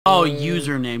Oh,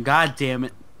 username. God damn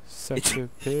it. Sexy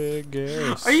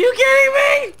piggies. Are you kidding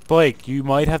me? Blake, you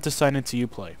might have to sign into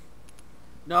Uplay.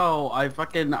 No, I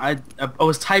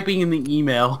was typing in the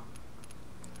email.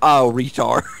 Oh,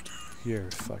 retard.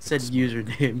 You're fucking Said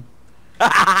username.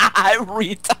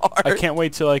 Retard. I can't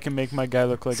wait till I can make my guy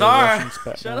look like Sorry. a Russian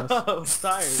spat. Shut up. I'm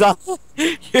tired. So,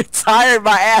 you're tired,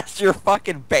 my ass. You're a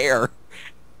fucking bear.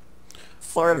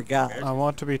 Swear to God. I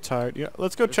want to be tired. Yeah,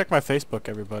 let's go check my Facebook,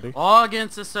 everybody.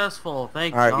 Login successful.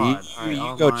 Thank All right, God.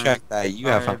 you go check that. You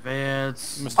have fun.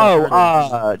 Advance.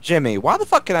 Oh, Jimmy, why the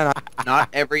fuck can I not? Not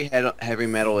every heavy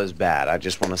metal is bad. I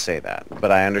just want to say that,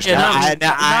 but I understand.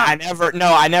 Yeah,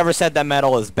 I never said that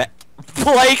metal is bad.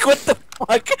 Blake, what the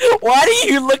fuck? Why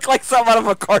do you look like someone out of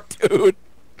a cartoon?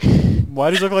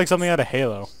 Why does he look like something out of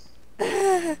Halo?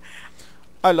 I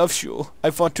love you.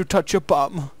 I want to touch your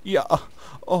bum. Yeah.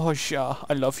 Oh, yeah.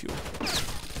 I love you.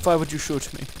 Why would you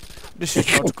shoot me? This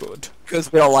is not good.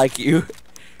 Because we don't like you.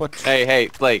 But Hey,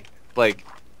 Blake,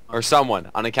 or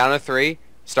someone. On the count of 3,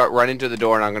 start running to the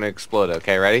door, and I'm gonna explode.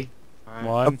 Okay, ready?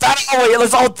 one.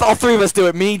 Let's all 3 of us do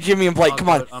it. Me, Jimmy, and Blake. Come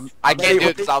on. I can't do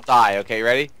it because I'll die. Okay,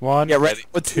 ready? One. Yeah, ready.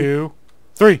 2,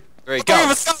 3. 3, Three go. of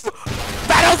us go.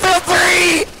 Battlefield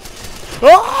 3.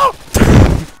 Oh!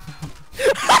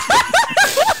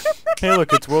 Hey,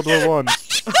 look, it's World War One.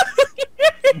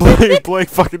 Blake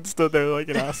fucking stood there like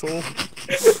an asshole.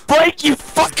 Blake, you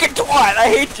fucking twat! I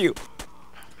hate you.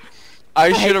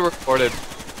 I should have recorded.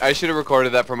 I should have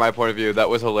recorded that from my point of view. That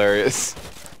was hilarious.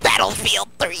 Battlefield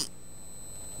 3.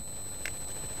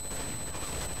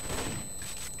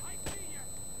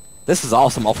 This is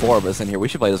awesome, all 4 of us in here. We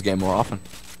should play this game more often.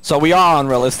 So we are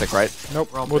unrealistic, right? Nope,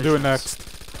 we'll do it next.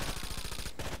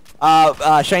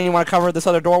 Shane, you want to cover this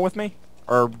other door with me?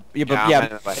 Or,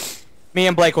 yeah, me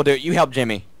and Blake will do it. You help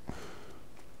Jimmy.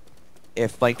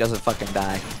 If Blake doesn't fucking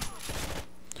die.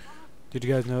 Did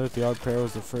you guys know that the Odd Pair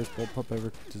was the first bullpup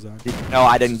ever designed? No,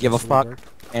 I didn't give a fuck.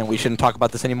 And we shouldn't talk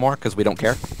about this anymore, because we don't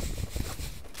care.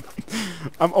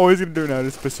 I'm always gonna do it now,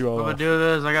 just piss you all I'm off. gonna do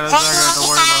this. I gotta have to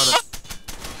worry about it.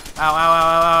 Ow, ow,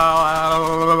 ow, ow,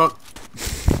 ow, ow, ow.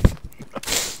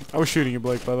 I was shooting you,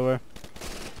 Blake, by the way.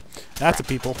 That's a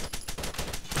people.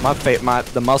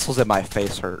 The muscles in my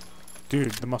face hurt.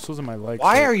 Dude, the muscles in my legs.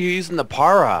 Why are you using the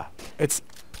para? It's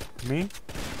me?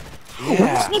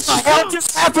 Yeah. What the hell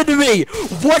just happened to me?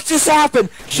 What just happened?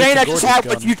 Shane, I just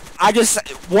happened.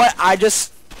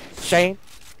 Shane?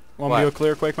 Want me to go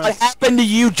clear, Quake Man? What happened to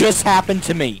you just happened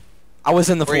to me. I was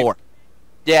in the floor.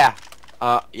 Yeah.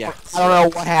 Yeah. I don't know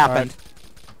what happened.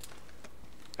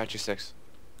 Got you 6.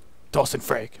 Dawson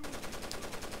Frag.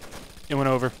 It went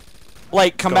over.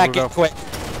 Blake, come back in quick.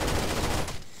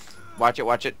 Watch it,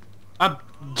 watch it.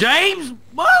 James?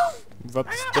 Whoa! Move up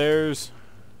the stairs.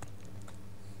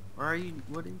 Where are you,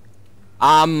 Woody?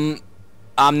 I'm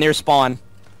near spawn.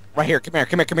 Right here. Come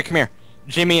here.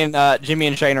 Jimmy and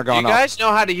Shane are going You guys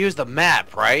know how to use the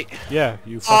map, right? Yeah,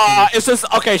 you fucking... It's just...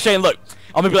 Okay, Shane, look.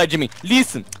 I'm gonna be like, Jimmy,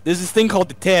 listen. There's this thing called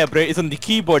the tab, right? It's on the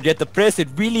keyboard. You have to press it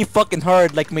really fucking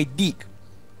hard like my dick.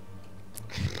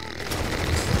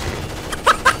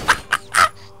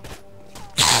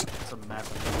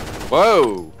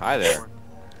 Whoa! Hi there.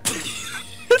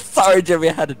 Sorry, Jimmy,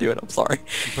 I had to do it. I'm sorry.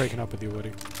 I'm breaking up with you,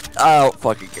 Woody. I don't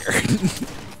fucking care.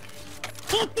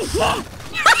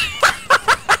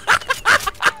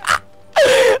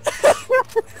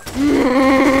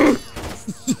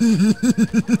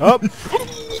 Up!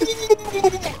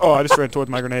 Oh, I just ran towards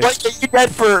my grenade. Like, are you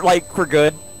dead for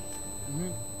good?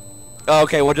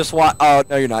 Okay, well just watch. Oh,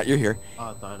 no, you're not. You're here.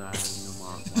 Oh, I thought I had no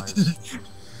more lives.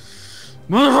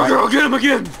 Motherfucker, I'll get him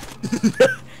again!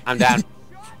 I'm down.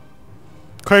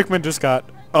 Quakeman just got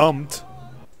umped.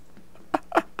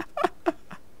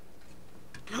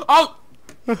 Oh!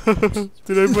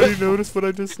 Did anybody notice what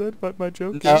I just said about my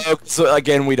joke? No, so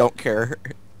again, we don't care.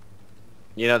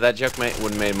 You know, that joke would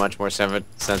have made much more sense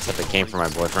if it came from my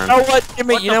boyfriend. You know what,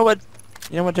 Jimmy? You know what,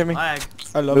 Jimmy? Lag.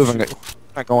 I love Moving. you.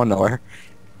 Not going nowhere.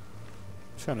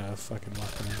 I'm trying to fucking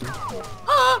lock them in.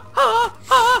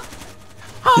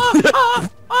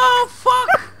 Oh,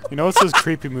 fuck! You know what's this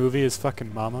creepy movie is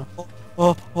fucking Mama?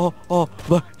 Oh,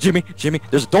 look, Jimmy,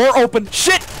 there's a door open.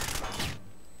 Shit!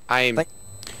 I'm Like-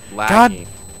 lagging.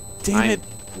 Damn it.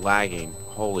 I'm lagging.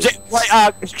 Holy.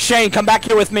 Shane, come back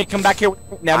here with me. Come back here with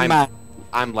me. Never mind.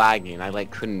 I'm lagging. I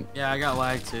like couldn't. Yeah, I got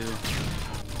lag too.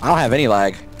 I don't have any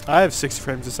lag. I have 60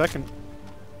 frames a second.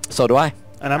 So do I.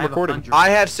 And I'm I have recording. 100. I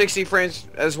have 60 frames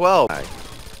as well.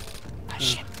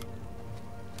 Shit.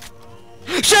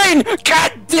 Shane!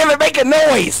 God damn it, make a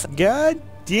noise! God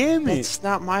damn it. It's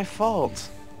not my fault.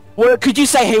 What could you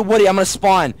say? Hey, Woody, I'm gonna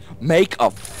spawn. Make a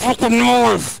fucking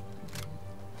noise.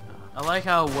 I like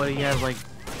how Woody has like.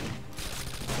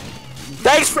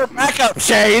 Thanks for backup,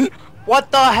 Shane. What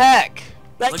the heck?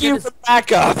 Thank Look you at for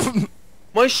backup.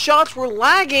 My shots were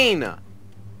lagging.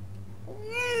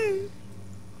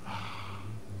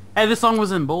 Hey, this song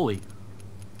was in Bully.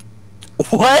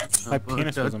 What? My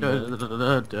penis was in Yeah,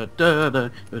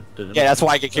 that's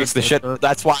why I get kicked the shit.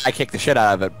 That's why I kick the shit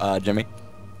out of it, Jimmy.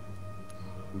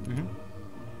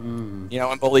 You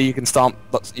know, in Bully you can stomp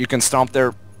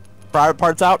their private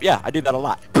parts out. Yeah, I do that a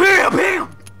lot. Bam, bam.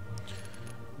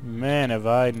 Man, have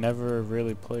I never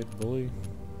really played Bully.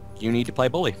 You need to play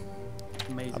Bully.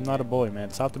 Amazing. I'm not a bully, man.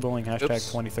 Stop the bullying. Hashtag Oops.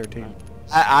 2013.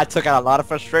 I took out a lot of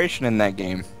frustration in that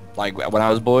game. Like when I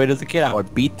was bullied as a kid, I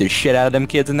would beat the shit out of them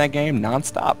kids in that game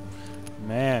non-stop.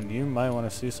 Man, you might want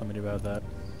to see somebody about that.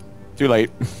 Too late.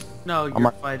 No, I'm you're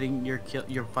a- fighting. You're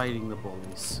fighting the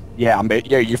bullies. Yeah,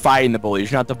 you're fighting the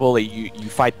bullies. You're not the bully. You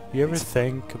fight. You ever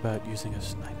think about using a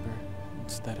sniper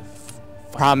instead of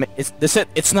Problem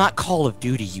it's not Call of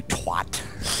Duty, you twat.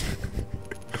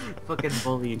 Fucking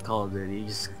bully in Call of Duty. You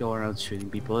just go around shooting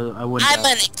people. I wouldn't. I'm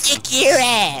gonna kick your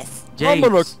ass.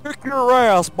 James. kick your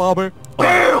ass, Bobby.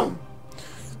 Bam!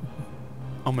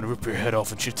 I'm gonna rip your head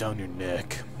off and shit down your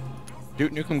neck.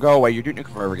 Duke Nukem, go away. Your Duke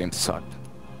Nukem Forever game sucked.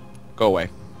 Go away.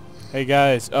 Hey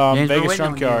guys, James, we're Vegas waiting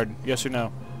on Junkyard, yes or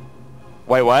no?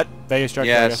 Wait, what? Vegas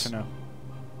Junkyard, Yes. yes or no?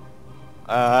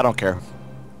 I don't care.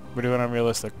 We're doing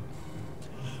unrealistic.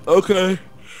 Okay.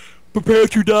 Prepare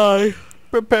to die.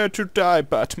 Prepare to die,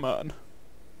 Batman.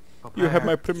 You have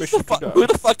my permission to Who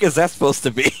die. the fuck is that supposed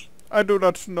to be? I do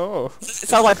not know.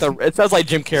 It sounds like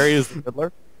Jim Carrey is the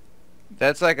Riddler.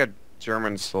 That's like a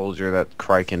German soldier that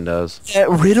Kraken does.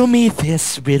 Riddle me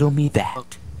this, riddle me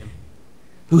that.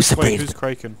 Who's Wait, afraid who's of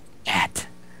Kraken? that?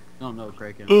 I don't know,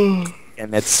 Kraken.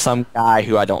 And it's some guy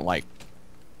who I don't like.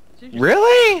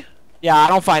 Really? Yeah, I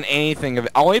don't find anything of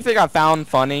it. Only thing I found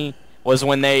funny was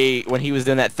when he was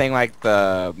doing that thing like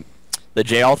the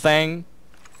jail thing,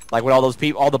 like with all those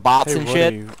people, all the bots Hey, and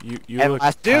Woody, shit. you And look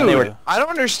last- Dude, they were- I don't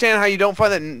understand how you don't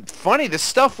find that funny. The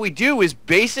stuff we do is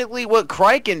basically what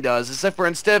Kraken does, except for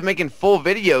instead of making full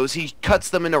videos, he cuts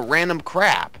them into random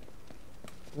crap.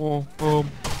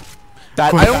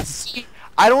 That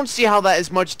I don't see how that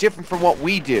is much different from what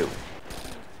we do.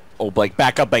 Oh, Blake,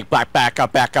 back up, Blake, back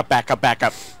up.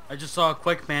 I just saw a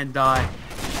Quick Man die.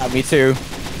 Yeah, me too.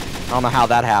 I don't know how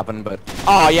that happened, but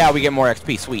oh yeah, we get more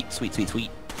XP. Sweet.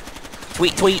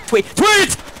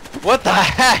 What the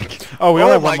heck? Oh, we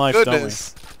only have my one life,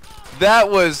 goodness. That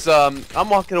was I'm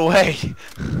walking away.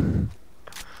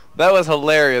 That was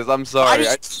hilarious. I'm Why sorry. do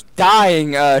you keep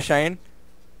dying, Shane?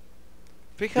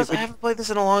 Because I haven't played this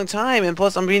in a long time, and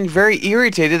plus I'm being very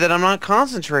irritated that I'm not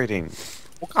concentrating.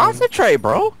 Well, concentrate,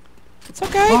 bro. It's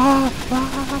okay.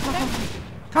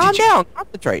 Calm down.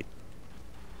 Concentrate.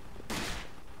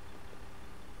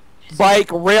 Blake,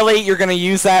 really? You're gonna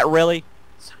use that, really?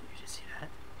 So you just see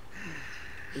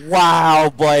that?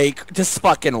 Wow, Blake. Just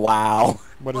fucking wow.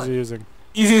 What is he using?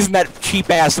 He's using that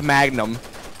cheap-ass Magnum.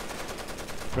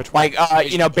 Which one?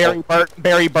 Like, you know,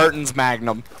 Barry Burton's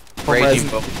Magnum. From Raging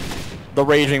Resident- The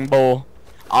Raging Bull.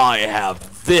 I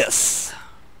have this.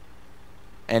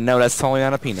 And no, that's totally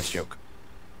not a penis joke.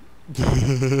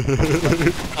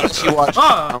 Unless you watch,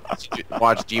 Ah!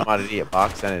 watch Gmod Idiot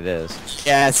Box, then it is.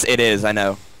 Yes, it is, I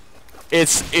know.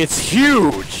 It's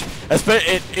huge.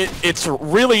 It's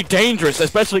really dangerous,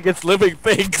 especially against living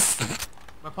things.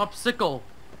 My popsicle.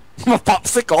 A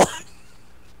popsicle.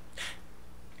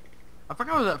 I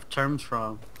forgot where that term's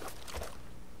from.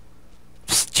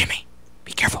 Psst, Jimmy,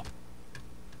 be careful.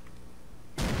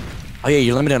 Oh yeah,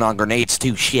 you're limited on grenades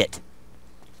too. Shit.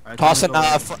 Alright, Tossing,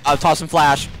 tossing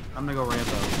flash. I'm gonna go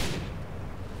Rambo.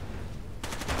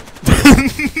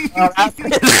 That's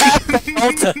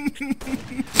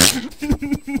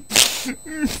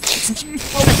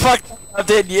fuck up,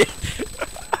 didn't you?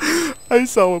 I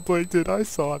saw what Blake did. I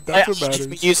saw it. That's what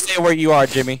matters. You stay where you are,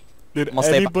 Jimmy. Did I'm gonna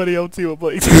stay anybody else see what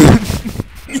Blake did?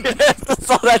 That's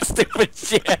all that stupid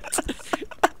shit.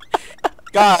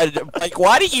 God, like,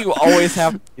 why do you always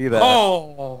have to do that?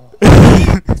 Oh!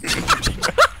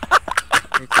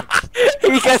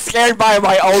 He gets scared by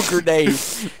my own grenade.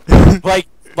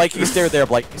 Blake, you stay there,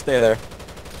 Blake. You stay there.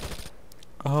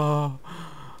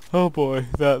 Oh boy,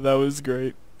 that was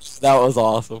great. That was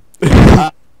awesome.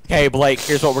 Okay, Blake,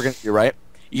 here's what we're gonna do, right?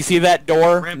 You see that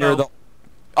door Rambo. near the...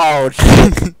 Oh,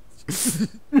 shit.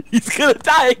 He's gonna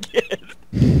die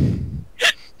again.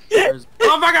 There's...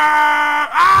 Oh my god!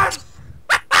 Ah!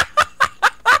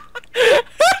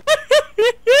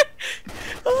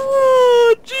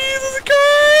 Oh, Jesus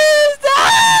Christ!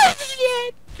 Ah,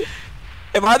 shit!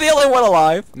 Am I the only one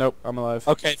alive? Nope, I'm alive.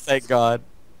 Okay, thank God.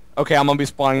 Okay, I'm gonna be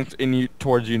spawning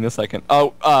towards you in a second.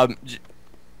 Oh,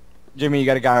 Jimmy, you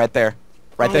got a guy right there.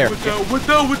 Right there. What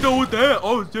that?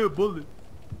 Oh, shit, bullet.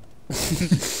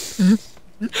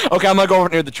 Okay, I'm gonna go over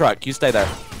near the truck. You stay there.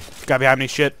 Guy behind me,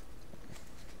 shit.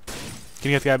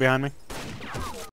 Can you get the guy behind me?